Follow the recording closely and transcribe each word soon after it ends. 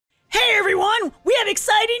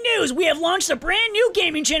exciting news! We have launched a brand new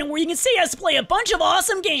gaming channel where you can see us play a bunch of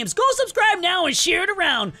awesome games. Go subscribe now and share it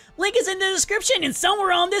around. Link is in the description and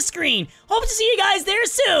somewhere on this screen. Hope to see you guys there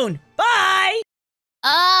soon. Bye!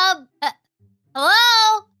 Hello?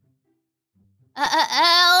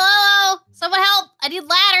 Hello? Someone help! I need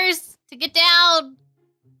ladders to get down.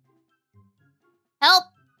 Help!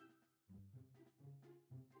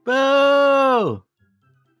 Boo!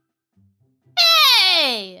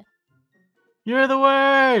 Hey! You're the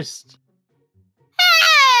worst!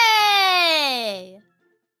 Hey!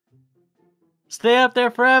 Stay up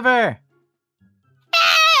there forever!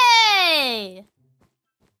 Hey!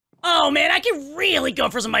 Oh man, I can really go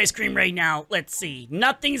for some ice cream right now. Let's see.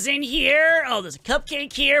 Nothing's in here. Oh, there's a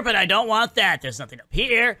cupcake here, but I don't want that. There's nothing up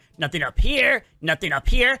here, nothing up here, nothing up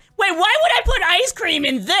here. Wait, why would I put ice cream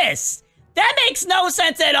in this? That makes no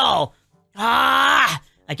sense at all. I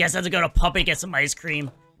guess I have to go to Puppy and get some ice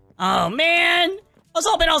cream. Oh man, I was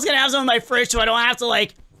hoping I was gonna have some in my fridge so I don't have to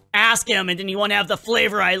like ask him and then he won't have the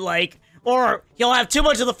flavor I like. Or he'll have too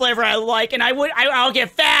much of the flavor I like and I'll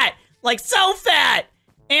get fat. Like so fat.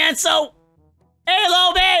 And so, hey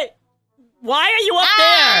Lolbit, why are you up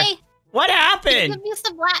there? What happened? Can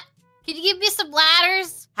you give me some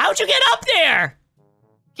ladders? How'd you get up there?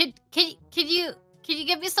 Can you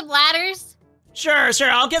give me some ladders? Sure,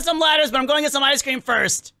 I'll get some ladders, but I'm going to get some ice cream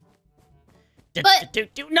first. But no,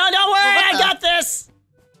 don't worry, I got this.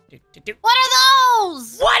 What are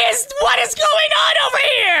those? What is going on over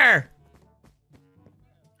here?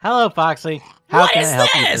 Hello, Foxy. How can I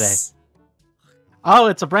help you today? Oh,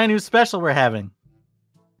 it's a brand new special we're having.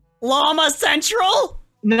 Llama Central?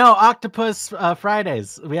 No, Octopus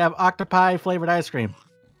Fridays. We have octopi flavored ice cream.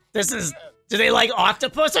 Do they like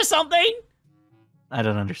octopus or something? I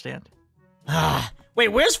don't understand. Wait,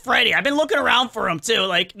 where's Freddy? I've been looking around for him too.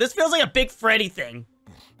 Like, this feels like a big Freddy thing.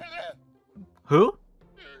 Who?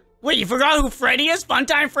 Wait, you forgot who Freddy is?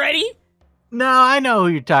 Funtime Freddy? No, I know who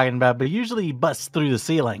you're talking about, but usually he busts through the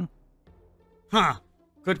ceiling. Huh.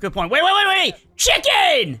 Good point. Wait!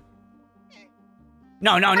 Chicken!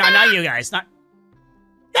 No, not you guys.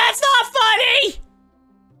 That's not funny!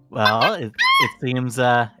 Well, it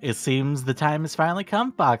seems the time has finally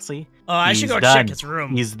come, Foxy. Oh, I should go check his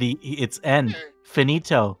room. It's end.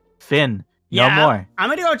 Finito. No more. I'm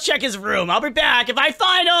gonna go check his room. I'll be back. If I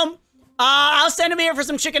find him, I'll send him here for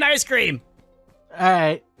some chicken ice cream.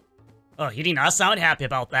 Alright. Oh, he did not sound happy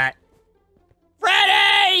about that.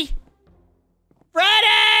 Freddy!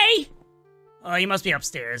 Freddy! Oh, he must be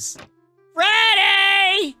upstairs.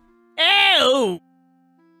 Freddy! Ew!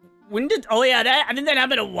 Oh yeah, I think that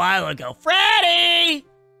happened a while ago. Freddy!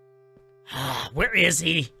 Where is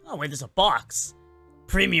he? Oh wait, there's a box.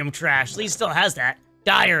 Premium trash. At least he still has that.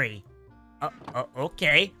 Diary.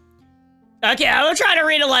 Okay. Okay, I'm gonna try to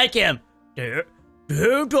read it like him. Dear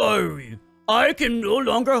diary, I can no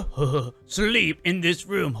longer sleep in this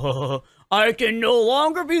room. I can no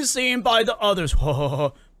longer be seen by the others.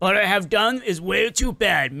 What I have done is way too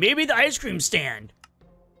bad. Maybe the ice cream stand.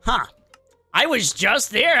 Huh. I was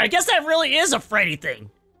just there. I guess that really is a Freddy thing.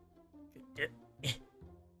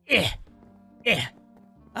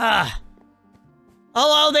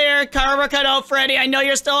 Hello there, Karma Cutout Freddy. I know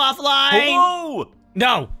you're still offline. Hello!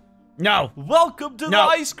 No. Welcome to the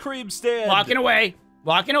ice cream stand. Walking away.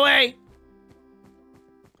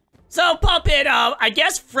 So, Puppet, I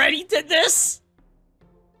guess Freddy did this?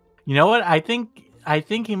 You know what? I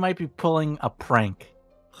think he might be pulling a prank.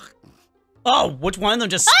 Oh, which one of them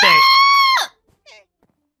just spit?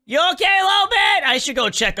 You okay, Lolbit? I should go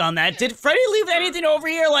check on that. Did Freddy leave anything over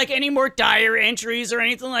here, like any more diary entries or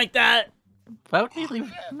anything like that? Why would he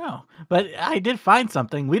leave? No. But I did find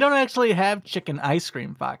something. We don't actually have chicken ice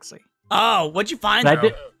cream, Foxy. Oh, what'd you find,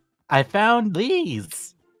 though? I found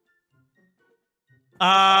these.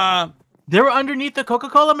 They were underneath the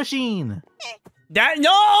Coca-Cola machine.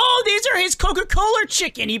 No, these are his Coca-Cola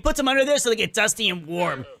chicken. He puts them under there so they get dusty and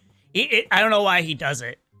warm. I don't know why he does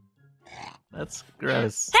it. That's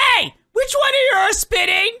gross. Hey, which one of you are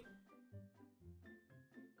spitting?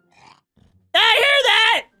 I hear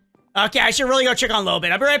that. Okay, I should really go check on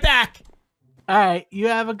Lolbit. I'll be right back. All right, you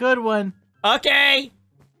have a good one. Okay.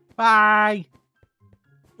 Bye.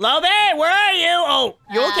 Lolbit, where are you? Oh,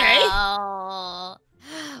 you okay? Oh,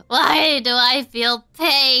 why do I feel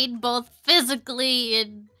pain both physically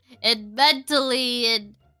and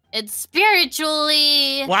mentally and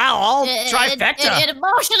spiritually? Wow, all trifecta. And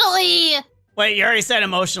emotionally. Wait, you already said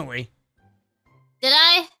emotionally. Did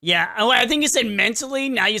I? Yeah, oh, I think you said mentally,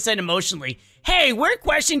 now you said emotionally. Hey, weird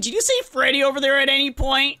question, did you see Freddy over there at any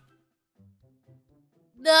point?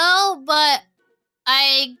 No, but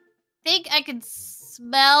I think I could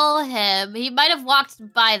smell him. He might have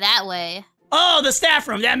walked by that way. Oh, the staff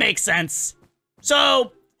room. That makes sense.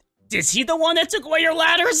 So, is he the one that took away your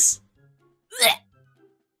ladders?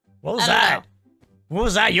 What was that? What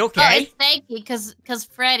was that? You okay? Oh, it's thanky, cause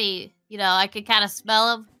Freddy, you know, I could kind of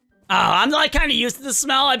smell him. Oh, I'm like kind of used to the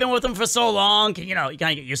smell. I've been with him for so long. You know, you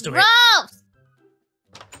kind of get used to it. Gross!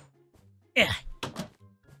 Yeah.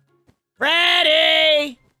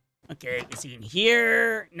 Freddy! Okay, is he in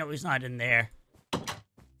here? No, he's not in there.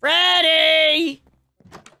 Freddy!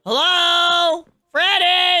 Hello?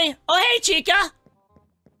 Freddy! Oh, hey, Chica!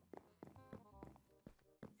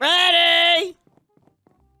 Freddy!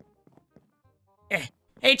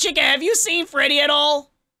 Hey, Chica, have you seen Freddy at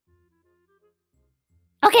all?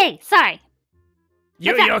 Okay, sorry.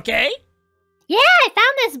 You okay? Yeah, I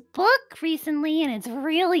found this book recently, and it's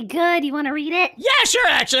really good. You want to read it? Yeah, sure.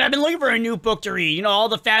 Actually, I've been looking for a new book to read. You know, all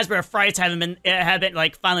the Fazbear frights haven't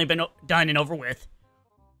like finally been done and over with.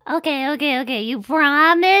 Okay. You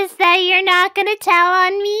promise that you're not gonna tell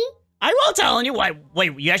on me? I will tell on you. Why?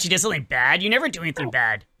 Wait, you actually did something bad? You never do anything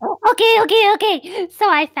bad. Okay. So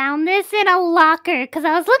I found this in a locker because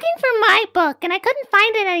I was looking for my book and I couldn't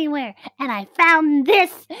find it anywhere. And I found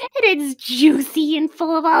this, and it's juicy and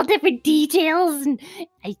full of all different details. And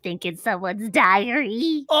I think it's someone's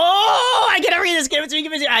diary. Oh, I gotta read this. Give it to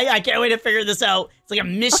me. I can't wait to figure this out. It's like a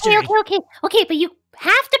mystery. Okay, but you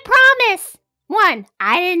have to promise. 1,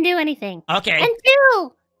 I didn't do anything. Okay. And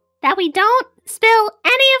 2, that we don't spill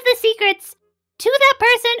any of the secrets to that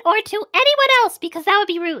person or to anyone else, because that would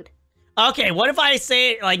be rude. Okay, what if I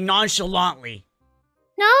say it like nonchalantly?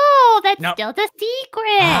 No, that's still the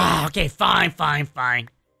secret. Ah, okay, fine.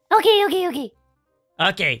 Okay.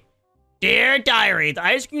 Okay. Dear Diary, the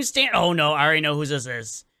ice cream stand. Oh no, I already know who this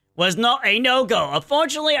is. Was a no-go.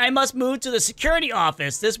 Unfortunately, I must move to the security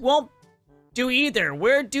office. This won't do either.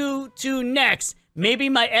 Where to next? Maybe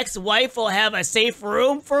my ex-wife will have a safe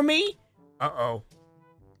room for me? Uh-oh.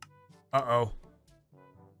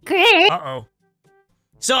 Great. Uh-oh.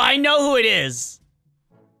 So I know who it is.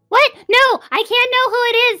 What? No, I can't know who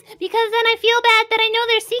it is, because then I feel bad that I know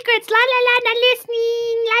their secrets. La la la, not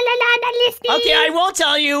listening. La la la, not listening. Okay, I won't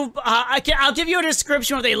tell you. I'll give you a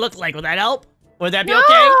description of what they look like. Would that help? Would that be okay?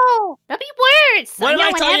 No, that'd be worse. What if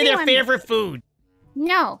I tell you their favorite food?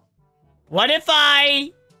 No. What if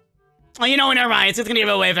I... Oh, you know what, never mind. It's just gonna give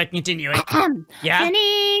it away if I continue it. Yeah?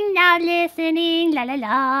 Listening, not listening, la la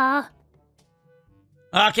la.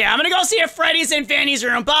 Okay, I'm gonna go see if Freddy's in Vanny's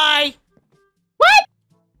room. Bye! What?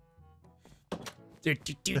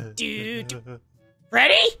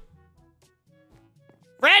 Freddy?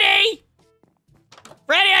 Freddy?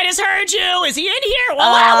 Freddy, I just heard you! Is he in here?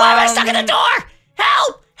 Why am I stuck in the door?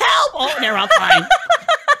 Help! Help! Oh, never mind, I'm fine.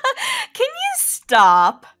 Can you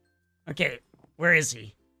stop? Okay, where is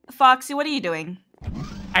he? Foxy, what are you doing?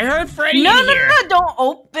 I heard Freddy in No, here. don't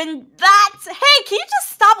open that. Hey, can you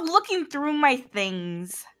just stop looking through my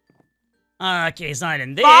things? Okay, he's not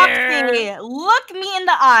in there. Foxy, look me in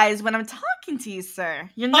the eyes when I'm talking to you, sir.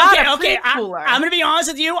 You're not a preschooler. I'm gonna be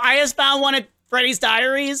honest with you. I just found one of Freddy's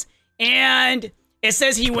diaries, and it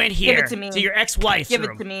says he went here. Give it to me. To your ex-wife's room.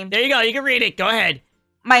 Give it to me. There you go. You can read it. Go ahead.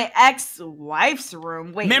 My ex-wife's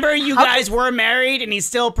room? Wait. Remember you guys were married, and he's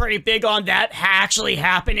still pretty big on that actually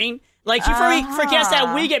happening? Like, he forgets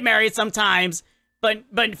that we get married sometimes, but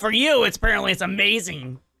for you, it's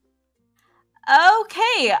amazing.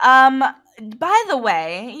 Okay, by the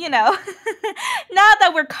way, you know, now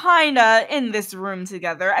that we're kinda in this room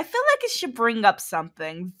together, I feel like I should bring up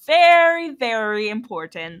something very, very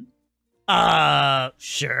important.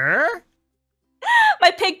 Sure?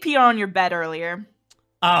 My pig peed on your bed earlier.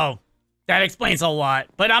 Oh, that explains a lot.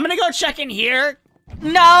 But I'm gonna go check in here.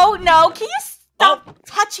 No, can you stop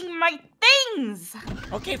touching my things?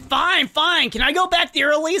 Okay, fine. Can I go back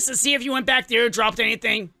there, Elise, and see if you went back there and dropped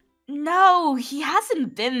anything? No, he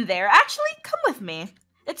hasn't been there. Actually, come with me.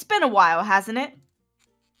 It's been a while, hasn't it?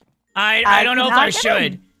 I don't know if I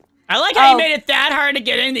should. I like how you made it that hard to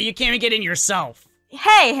get in that you can't even get in yourself.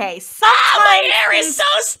 Hey, sometimes... my ear is so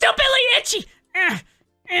stupidly itchy!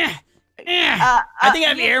 I think I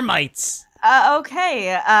have ear mites.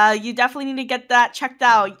 Okay, you definitely need to get that checked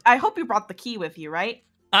out. I hope you brought the key with you, right?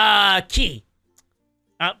 Key.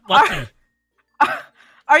 What key?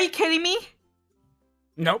 Are you kidding me?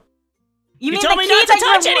 Nope. You mean told the me key not to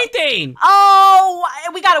touch anything! Oh,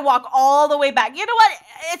 we gotta walk all the way back. You know what?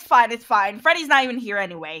 It's fine. Freddy's not even here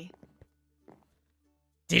anyway.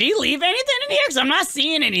 Did he leave anything in here? Because I'm not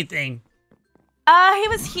seeing anything. He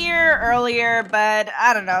was here earlier, but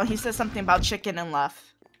I don't know. He said something about chicken and left.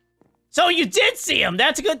 So you did see him.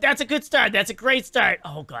 That's a good start. That's a great start.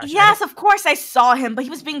 Oh gosh. Yes, of course I saw him, but he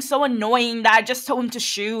was being so annoying that I just told him to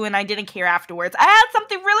shoo and I didn't care afterwards. I had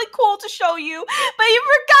something really cool to show you, but you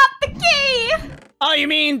forgot the key. Oh, you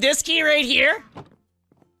mean this key right here?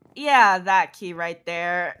 Yeah, that key right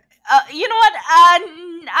there. You know what?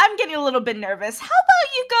 I'm getting a little bit nervous. How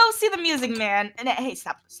about you go see the music man? And hey,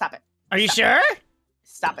 stop it. Are you sure?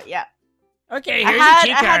 Stop it, yeah. Okay, here's your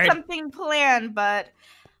key card. I had something planned, but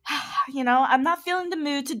you know, I'm not feeling the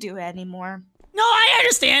mood to do it anymore. No, I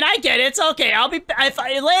understand. I get it. It's okay. I'll be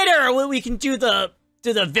later. We can do the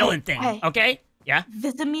villain thing. Hey. Okay? Yeah.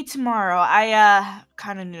 Visit me tomorrow. I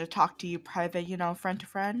kind of need to talk to you private, you know, friend to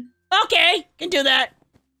friend. Okay, can do that.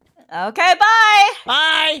 Okay, bye.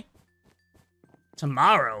 Bye.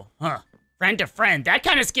 Tomorrow, huh? Friend to friend. That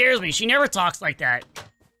kind of scares me. She never talks like that.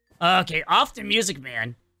 Okay, off to music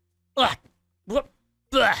man. Ugh.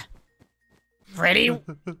 Ugh. Freddy,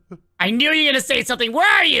 I knew you were gonna say something. Where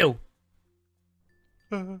are you?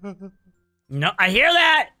 No, I hear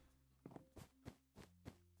that.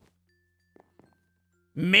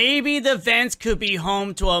 Maybe the vents could be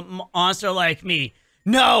home to a monster like me.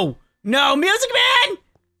 No, music man!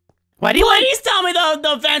 What do you want? Please tell me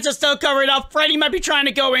the vents are still covered up. Freddy might be trying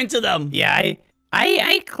to go into them. Yeah,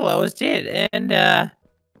 I closed it, and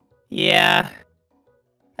yeah.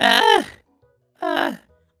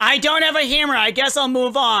 I don't have a hammer. I guess I'll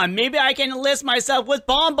move on. Maybe I can enlist myself with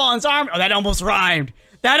Bonbon's arm. Oh, that almost rhymed.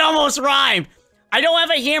 I don't have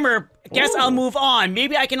a hammer. Guess I'll move on.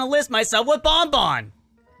 Maybe I can enlist myself with Bonbon.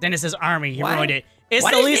 Then it says army. He ruined it. It's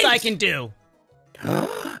the least I can do.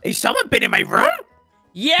 Has someone been in my room?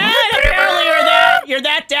 Yeah, apparently you're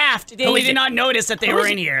that daft. You did not notice that they were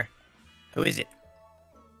in here. Who is it?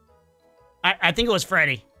 I think it was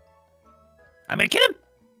Freddy. I'm gonna kill him.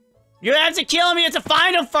 You have to kill him. You have to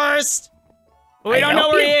find him first. We don't know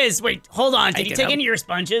where he is. Wait, hold on. Did he take any of your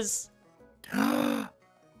sponges?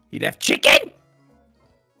 You'd have chicken?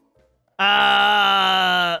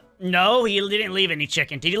 No, he didn't leave any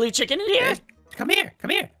chicken. Did he leave chicken in here? Come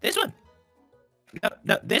here. This one.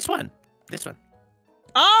 No, this one.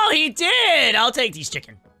 Oh, he did. I'll take these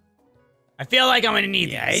chicken. I feel like I'm gonna need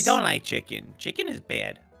these. Yeah, I don't like chicken. Chicken is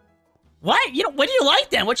bad. What? What do you like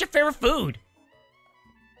then? What's your favorite food?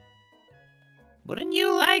 Wouldn't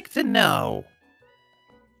you like to know?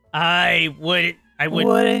 I would.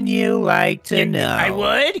 Wouldn't you like to know? I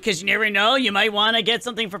would, because you never know. You might want to get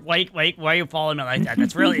something from. Wait. Why are you following me like that?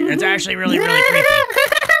 That's actually really creepy.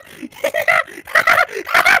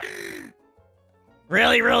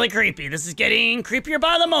 Really creepy. This is getting creepier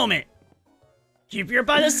by the moment. Creepier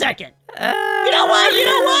by the second. You know what?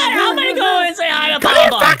 I'm gonna go and say hi to Bonbon. Come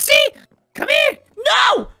here, Foxy! Come here!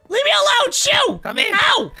 No! Leave me alone, Chew! Come here!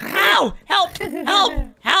 Ow!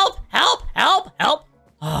 Help!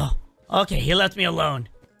 Oh, okay, he left me alone.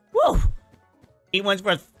 Woo! He went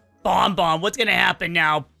for Bonbon. What's gonna happen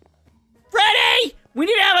now? Freddy! We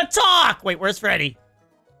need to have a talk! Wait, where's Freddy?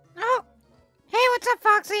 Oh, hey, what's up,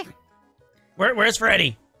 Foxy? Where's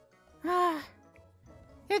Freddy?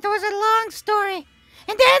 It was a long story,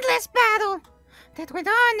 an endless battle that went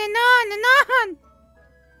on and on and on.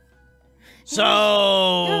 So,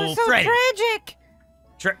 It was so Freddy. tragic.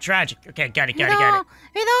 Tragic. Okay, got it.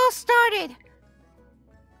 It all started.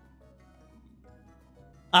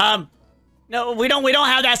 No, we don't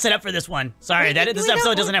have that set up for this one. Sorry, this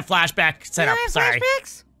episode doesn't have flashback set up. Sorry.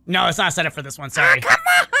 Flashbacks? No, it's not set up for this one. Sorry. Oh, come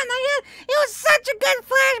on! It was such a good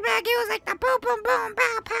flashback. It was like the boom, boom, boom,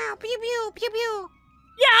 pow, pow, pew, pew, pew, pew.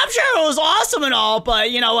 Yeah, I'm sure it was awesome and all,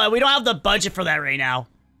 but you know what? We don't have the budget for that right now.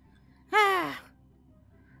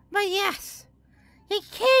 But yes, he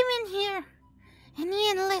came in here and he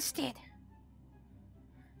enlisted.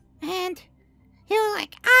 And he was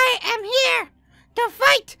like, I am here to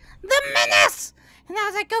fight the menace. And I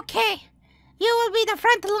was like, okay, you will be the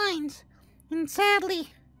front lines. And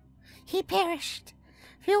sadly, he perished.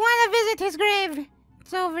 If you want to visit his grave,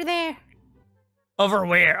 it's over there. Over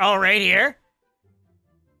where? Oh, right here?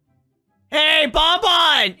 Hey,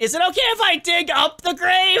 Bonbon! Is it okay if I dig up the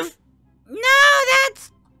grave? No,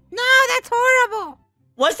 that's horrible.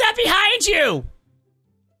 What's that behind you?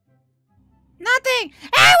 Nothing.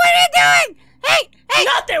 Hey, what are you doing? Hey.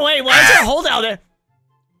 Nothing. Wait, why is there a hole down there?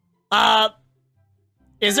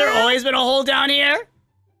 Is there always been a hole down here?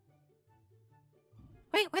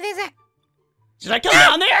 Wait, what is that? Should I come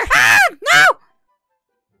down there? No!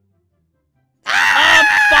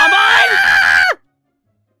 Bonbon?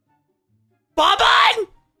 Bonbon?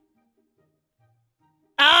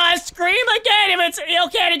 Scream again if it's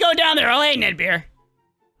okay to go down there. Oh, hey, Nedbeer.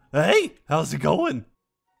 Hey, how's it going?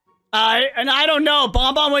 And I don't know.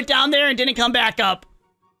 Bonbon went down there and didn't come back up.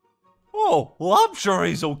 Oh, well, I'm sure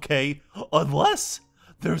he's okay. Unless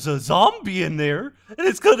there's a zombie in there and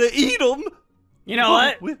it's gonna eat him. You know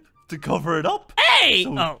what? We have to cover it up. Hey!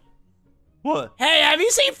 So- Oh. What? Hey, have you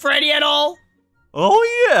seen Freddy at all?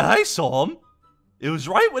 Oh, yeah, I saw him. It was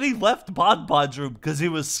right when he left Bonbon's room because he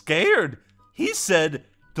was scared. He said,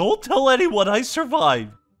 "Don't tell anyone I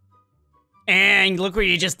survived." And look what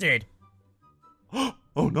you just did.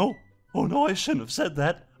 Oh, no. Oh, no, I shouldn't have said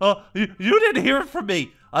that. You didn't hear it from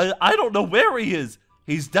me. I don't know where he is.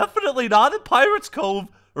 He's definitely not in Pirate's Cove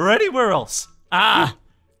or anywhere else. Ah,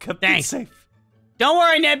 Kept thanks. it safe. don't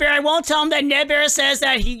worry, Nedbear. I won't tell him that Nedbear says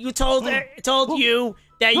that you told you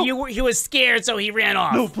that he was scared, so he ran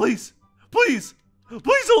off. No, please. Please.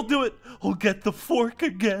 Please don't do it. I'll get the fork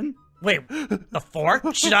again. Wait, the fork?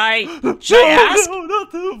 Should I ask? No,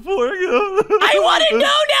 not the fork. I want to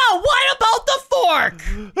know now. What about the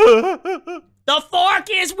fork? The fork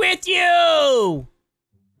is with you.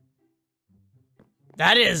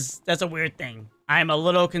 That's a weird thing. I'm a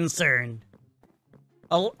little concerned.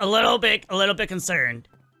 A little bit concerned.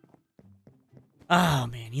 Oh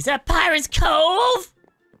man, he's at Pirate's Cove?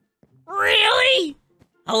 Really?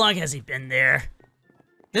 How long has he been there?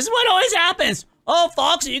 This is what always happens. Oh,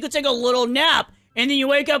 Foxy, you could take a little nap, and then you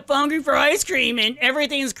wake up hungry for ice cream, and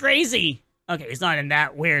everything's crazy. Okay, he's not in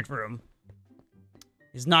that weird room.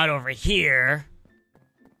 He's not over here.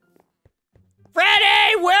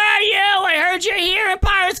 Freddy, where are you? I heard you're here in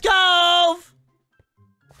Pirate's Cove.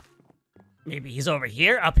 Maybe he's over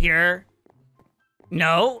here, up here.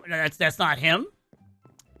 No, that's not him.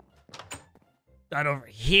 Not over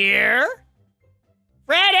here.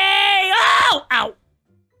 Freddy! Oh! Ow!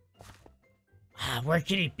 Where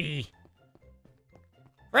could he be?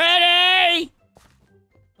 Freddy!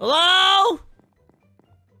 Hello?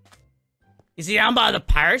 Is he down by the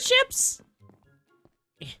pirate ships?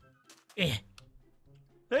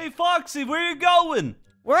 Hey, Foxy, where you going?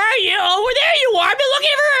 Where are you? Oh, there you are! I've been looking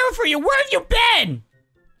everywhere for you! Where have you been?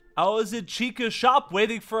 I was in Chica's shop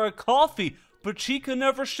waiting for a coffee, but Chica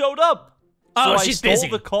never showed up. Oh, so she's I stole busy.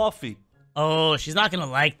 the coffee. Oh, she's not gonna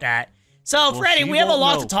like that. So, Well, Freddy, she we have a won't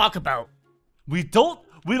lot know. to talk about. We don't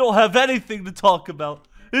have anything to talk about.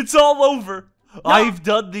 It's all over. I've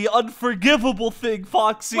done the unforgivable thing,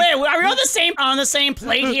 Foxy. Wait, are we on the same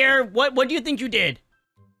plate here? What do you think you did?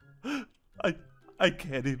 I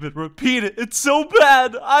can't even repeat it. It's so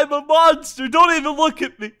bad. I'm a monster. Don't even look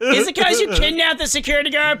at me. Is it because you kidnapped the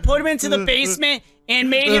security guard, put him into the basement, and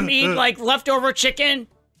made him eat, like, leftover chicken?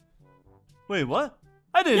 Wait, what?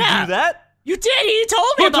 I didn't Yeah. do that. You did! He told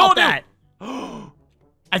me Who about told you? that!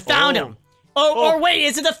 I found him. Or wait,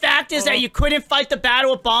 is it the fact is that you couldn't fight the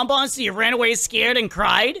battle with Bonbon, so you ran away scared and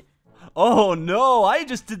cried? Oh, no. I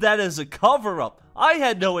just did that as a cover-up. I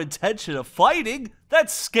had no intention of fighting.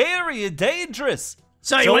 That's scary and dangerous.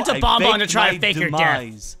 So you went to I Bonbon to faked try my to fake your death.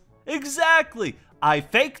 demise. Exactly. I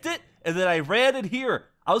faked it, and then I ran it here.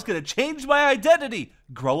 I was going to change my identity,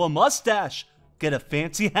 grow a mustache, get a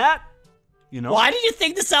fancy hat. You know? Why did you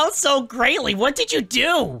think this out so greatly? What did you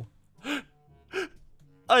do?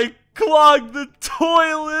 I clogged the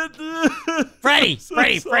toilet. Freddy, So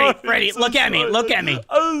Freddy, sorry, Freddy, so look at me, sorry. look at me.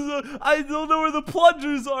 I don't know where the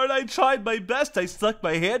plungers are, and I tried my best. I stuck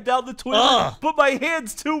my hand down the toilet, Ugh. but my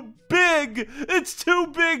hand's too big. It's too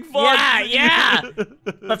big, Foxy. Yeah.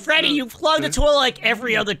 But Freddy, you clog the toilet like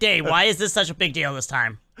every other day. Why is this such a big deal this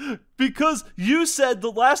time? Because you said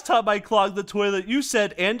the last time I clogged the toilet, you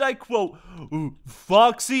said, and I quote,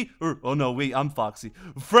 Foxy, oh no, wait, I'm Foxy.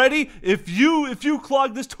 Freddy, if you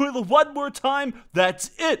clog this toilet one more time, that's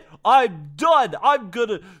it. I'm done. I'm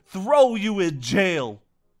gonna throw you in jail.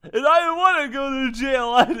 And I don't want to go to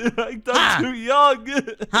jail. I'm too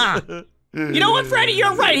young. You know what, Freddy?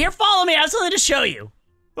 You're right. Here, follow me. I have something to show you.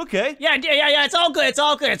 Okay. Yeah. It's all good. It's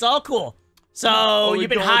all good. It's all cool. So, we you've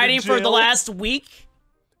been going to hiding for the jail? last week?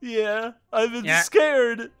 Yeah, I've been Yeah.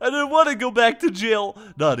 scared. I didn't want to go back to jail.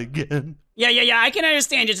 Not again. Yeah. I can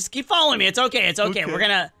understand you. Just keep following me. It's okay. It's okay.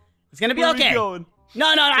 Okay. It's gonna be Where okay. are we going? No.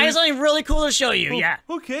 I have something really cool to show you. Yeah.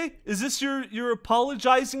 Okay. Is this your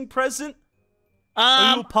apologizing present?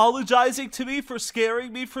 Are you apologizing to me for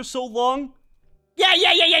scaring me for so long? Yeah.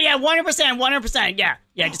 100%.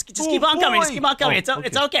 Yeah. Just keep on coming. Just keep on coming. Oh,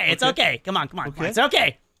 It's okay. It's okay. Come on. Okay. It's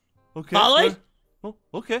okay. Okay. Following? Oh,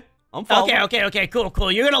 okay. I'm following. Okay.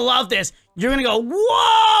 Cool. You're gonna love this. You're gonna go,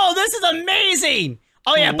 whoa, this is amazing.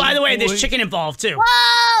 Oh yeah, by the way, boy. there's chicken involved too.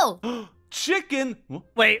 Whoa! Chicken. What?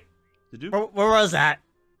 Wait, Did you? where was that?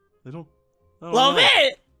 I don't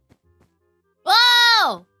Lolbit!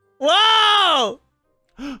 Whoa! Whoa!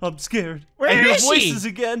 know. I'm scared. Where I hear is she? voices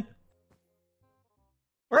again.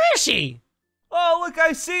 Where is she? Oh, look,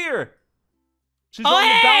 I see her. She's on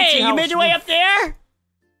the bouncy you house made your way roof. up there?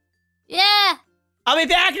 Yeah. I'll be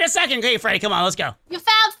back in a second. Okay, Freddy, come on, let's go. You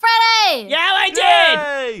found Freddy. Yeah, I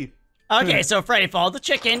did. Yay! Okay, so Freddy, follow the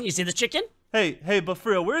chicken. You see the chicken? Hey, but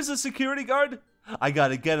for real, where's the security guard? I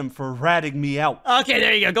gotta get him for ratting me out. Okay,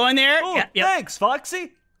 there you go. Go in there. Oh, Yep. thanks,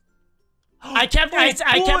 Foxy. I kept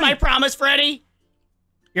my promise, Freddy.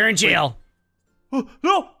 You're in jail.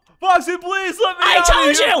 No, Foxy, please let me I out told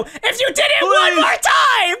of here. you, if you did it one Please. more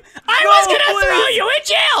time, I No, was gonna please. throw you in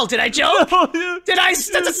jail. Did I joke? No, Did I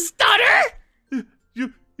stutter?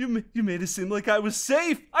 You made it seem like I was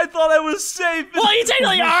safe. I thought I was safe. Well, you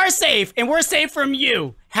technically are safe, and we're safe from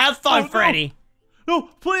you. Have fun, Oh, no. Freddy. No,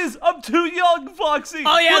 please, I'm too young, Foxy.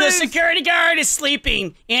 Oh yeah, please. the security guard is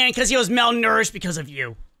sleeping, and because he was malnourished because of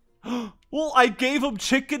you. Well, I gave him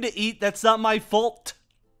chicken to eat. That's not my fault.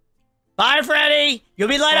 Bye, Freddy. You'll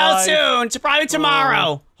be let out Bye. soon. So probably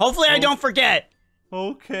tomorrow. Hopefully, I don't forget.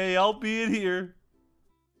 Okay, I'll be in here.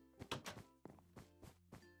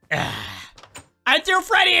 I threw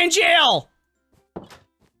Freddy in jail.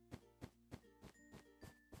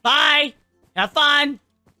 Bye. Have fun.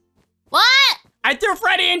 What? I threw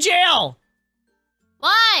Freddy in jail.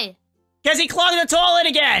 Why? Because he clogged the toilet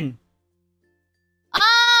again.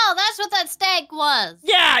 Oh, that's what that steak was.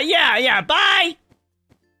 Yeah. Bye.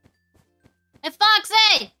 Hey,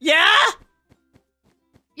 Foxy, Yeah?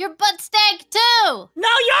 your butt stank too. No,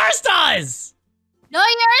 yours does. No,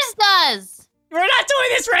 yours does. We're not doing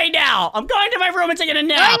this right now. I'm going to my room and taking a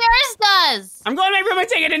No, nap. yours does. I'm going to my room and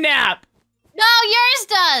taking a nap. No, yours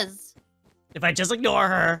does. If I just ignore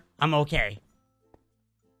her, I'm okay.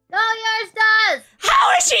 No, yours does.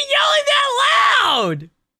 How is she yelling that loud?